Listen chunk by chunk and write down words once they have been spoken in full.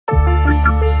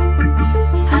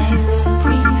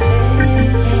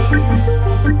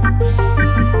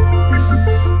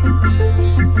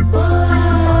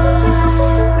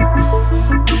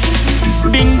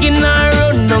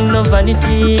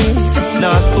vanity. No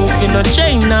stoop in no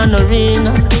chain, no ring.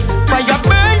 Fire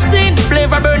burn sin,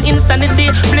 flavor burn insanity.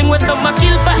 Bling with some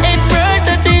kill for ain't worth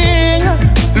a thing.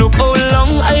 Look how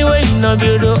long I wait, no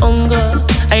build the hunger.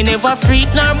 I never freak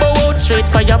nor bow out straight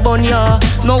for your bun, yeah.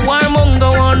 No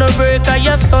warmonger wanna break or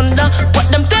your sunder. What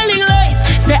them telling lies,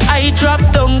 say I drop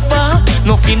down far.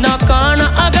 Nothing a corner,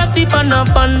 I gossip and a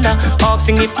panda.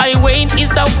 Asking if I win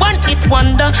is a one-hit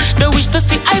wonder. They wish to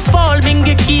see I fall,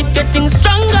 bingy keep getting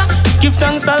stronger. Give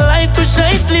thanks a life to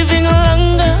shine living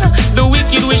longer. The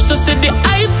wicked wish to see the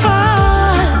I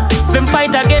fall. Them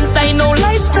fight against I know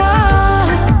life fall.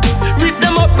 Rip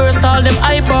them up, burst all them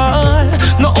eyeball.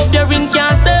 No up your ring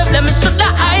can't save them, it should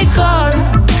that I call.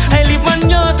 I live on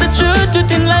your the truth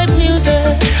within life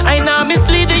music. I now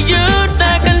mislead the youths,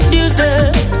 not confuse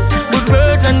them. Good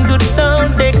words and good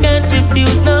sounds, they can't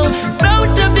refuse now.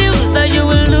 Don't abuse or you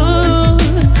will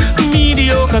lose.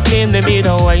 Mediocre claim they made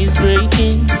a wise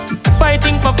breaking.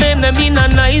 Fighting for fame, they mean a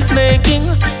nice making.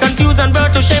 Confusion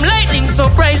brought to shame, lightning, so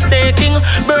price taking.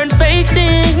 Burn fake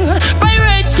thing,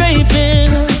 pirate scraping.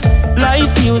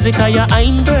 Life music, I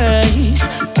embrace.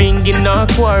 Binging nor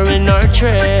quarrel nor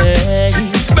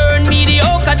trace. Burn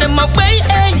mediocre, them a way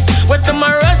ace. What them a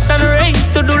rush and race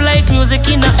to do life music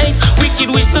in a ace.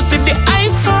 Wicked wish to see the I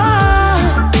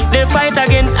fall. They fight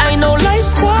against I know life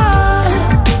squad.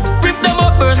 Rip them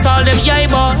up, burst all them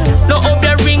eyeball. No up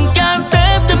your ring can't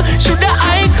save them, should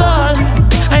I call.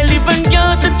 I live and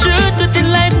get the truth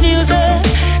within life music.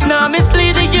 Now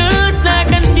mislead the youths, not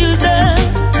confuse them.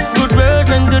 Good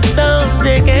words and good sounds,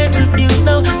 they can't refuse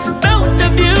now. Don't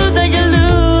abuse or you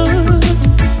lose.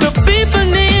 The people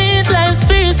need life's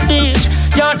free speech.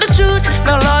 You're the truth,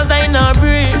 no laws I no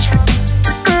breach.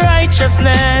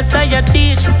 Righteousness I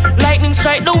teach. Lightning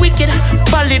strike the wicked,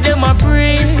 folly them a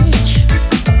preach.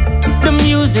 The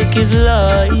music is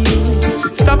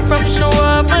life. Stop from show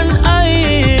off and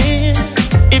hide.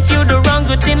 If you do wrongs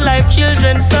within life,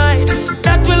 children's side,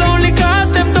 that will only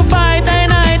cause them to fight.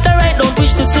 I don't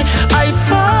wish to see I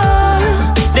fall.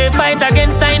 They fight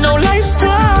against I know life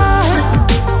squad.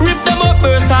 Rip them up,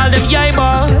 burst all them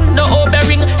eyeball. No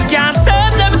obering can't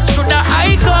save them, should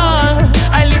I call.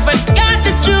 I live and get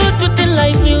the truth within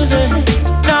life music.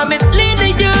 Now mislead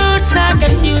the youths, not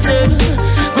confuse them.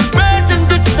 Good words and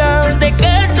good sound, they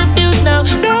can't refuse now.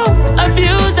 Don't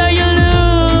abuse or you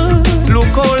lose.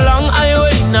 Look how long I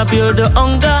wait, now build the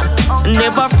hunger.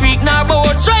 Never freak, now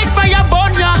but straight for your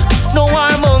bun, yeah. No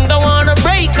warmonger wanna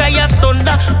break or your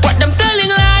sunder. What them telling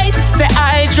lies, say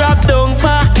I drop down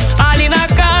far. All in a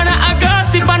corner, a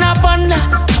gossip and a panda.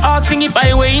 Asking if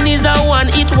I win is a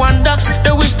one-hit wonder.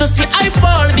 They wish to see I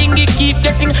fall, bingy keep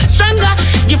getting stronger.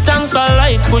 Give thanks for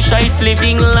life, push ice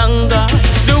living longer.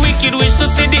 The wicked wish to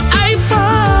see the I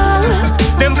fall.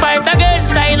 Them fight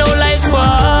against I know life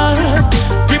fall.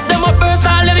 Rip them up, burst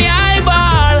all of the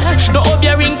eyeball. No hope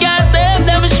your ring can't save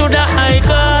them, should I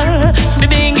call. The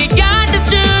bingy got the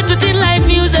truth within life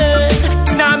music.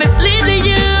 Now mislead the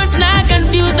youths, not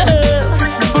confuse them.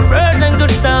 Good words and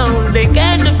good sound, they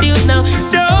can't refuse now.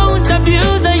 Don't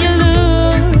abuse or you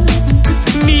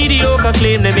lose. Mediocre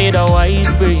claim they made a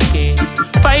wise breaking.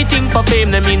 Fighting for fame,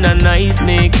 they mean a nice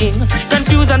making.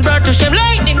 Confusion brought to shame,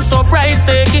 lightning, so price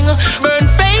taking. Burn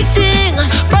fake thing,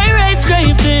 pirate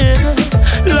scraping.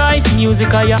 Life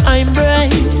music, I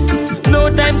embrace. No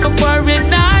time for quarrel,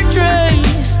 not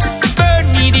trace.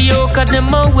 Burn mediocre,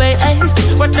 them away ace.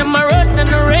 But them a rush and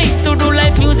a race to do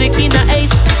life music in a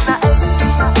ace.